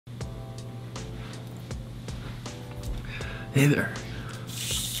Hey there.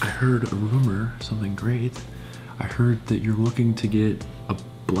 I heard a rumor, something great. I heard that you're looking to get a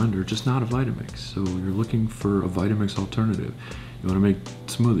blender, just not a Vitamix. So you're looking for a Vitamix alternative. You want to make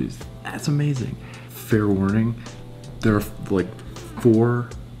smoothies. That's amazing. Fair warning, there are like 4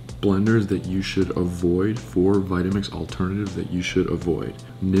 blenders that you should avoid, 4 Vitamix alternatives that you should avoid.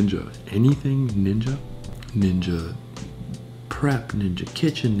 Ninja, anything Ninja, Ninja Prep, Ninja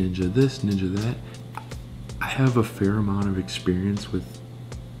Kitchen, Ninja this, Ninja that. I have a fair amount of experience with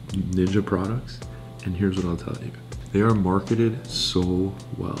Ninja products, and here's what I'll tell you. They are marketed so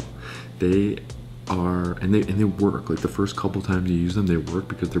well. They are, and they work. Like the first couple times you use them, they work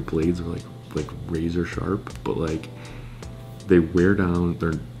because their blades are like razor sharp, but like they wear down.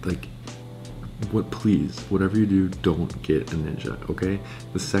 They're like, please, whatever you do, don't get a Ninja, okay?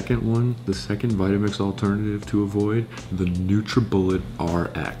 The second one, the second Vitamix alternative to avoid, the NutriBullet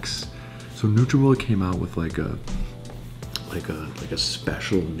RX. So NutriBullet came out with like a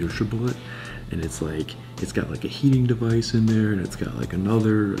special NutriBullet, and it's got like a heating device in there, and it's got like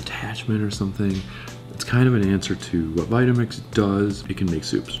another attachment or something. It's kind of an answer to what Vitamix does. It can make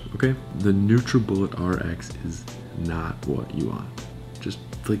soups, okay? The NutriBullet RX is not what you want.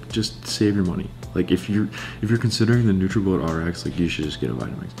 Just save your money. Like if you're considering the NutriBullet RX, like you should just get a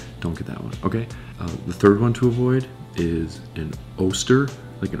Vitamix. Don't get that one, okay? The third one to avoid is an Oster,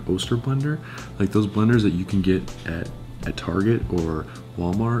 like an Oster blender, like those blenders that you can get at Target or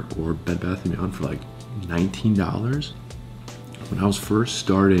Walmart or Bed Bath & Beyond for like $19. When I was first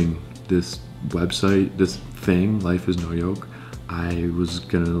starting this website, this thing, Life is No Yoke, I was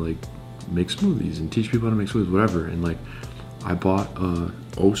gonna like make smoothies and teach people how to make smoothies, whatever. And like I bought a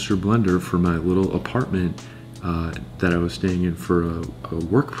Oster blender for my little apartment that I was staying in for a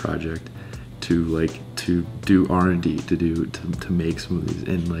work project to do R&D, to make smoothies,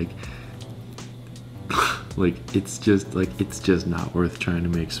 and it's just not worth trying to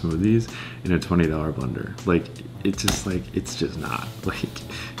make smoothies in a $20 blender. Like it's just not. Like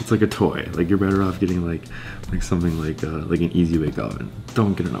it's like a toy. Like you're better off getting like something like an easy bake oven.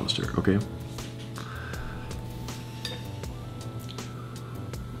 Don't get an Oster, okay?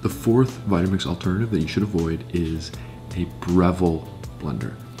 The fourth Vitamix alternative that you should avoid is a Breville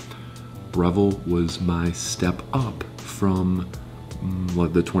blender. Breville was my step up from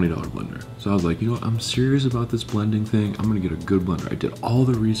the $20 blender. So I was like, you know what, I'm serious about this blending thing. I'm gonna get a good blender. I did all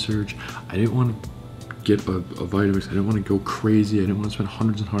the research. I didn't want to get a Vitamix. I didn't want to go crazy. I didn't want to spend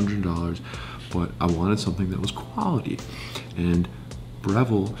hundreds and hundreds of dollars, but I wanted something that was quality. And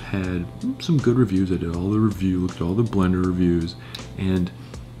Breville had some good reviews. I did all the looked at all the blender reviews, and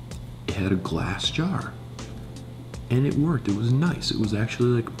it had a glass jar. And it worked. It was nice. It was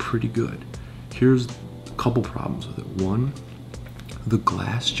actually like pretty good. Here's a couple problems with it. One, the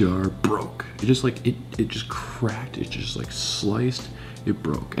glass jar broke. It just cracked. It just like sliced. It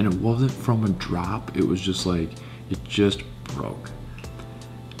broke, and it wasn't from a drop. It was just like it just broke.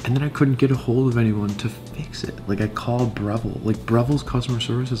 And then I couldn't get a hold of anyone to fix it. Like I called Breville. Like Breville's customer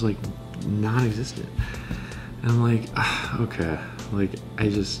service is like non-existent. And I'm like, okay. Like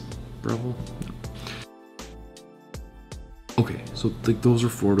Breville. Okay, so like those are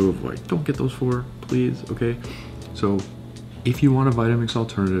 4 to avoid. Don't get those 4, please, okay? So if you want a Vitamix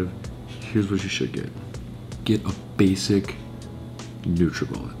alternative, here's what you should get. Get a basic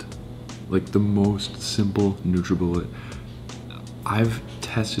NutriBullet. Like the most simple NutriBullet. I've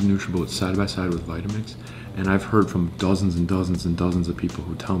tested NutriBullet side by side with Vitamix, and I've heard from dozens and dozens and dozens of people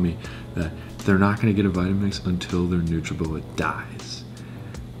who tell me that they're not gonna get a Vitamix until their NutriBullet dies.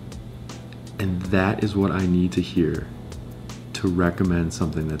 And that is what I need to hear to recommend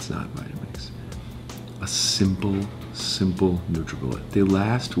something that's not Vitamix. A simple NutriBullet. They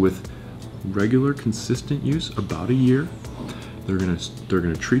last with regular, consistent use about a year. They're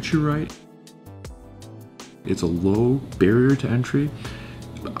gonna treat you right. It's a low barrier to entry.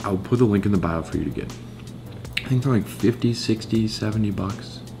 I'll put the link in the bio for you to get. I think they're like 50, 60, 70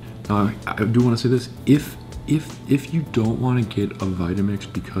 bucks. Now, I do want to say this. If you don't want to get a Vitamix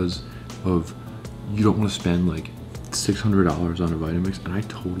because of you don't want to spend like $600 on a Vitamix, and I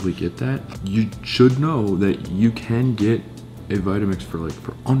totally get that. You should know that you can get a Vitamix for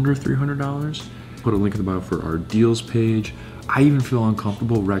under $300. Put a link in the bio for our deals page. I even feel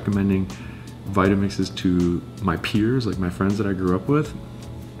uncomfortable recommending Vitamixes to my peers, like my friends that I grew up with,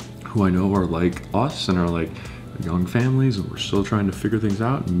 who I know are like us and are like young families, and we're still trying to figure things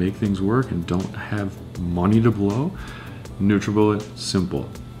out and make things work and don't have money to blow. NutriBullet, simple.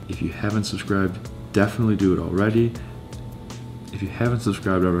 If you haven't subscribed, definitely do it already. If you haven't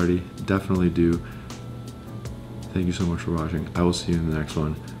subscribed already, definitely do. Thank you so much for watching. I will see you in the next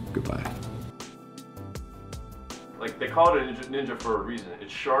one. Goodbye. Like They call it a ninja for a reason.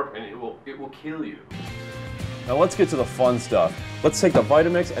 It's sharp and it will kill you. Now let's get to the fun stuff. Let's take the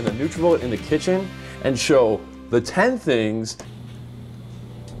Vitamix and the Nutrivert in the kitchen and show the 10 things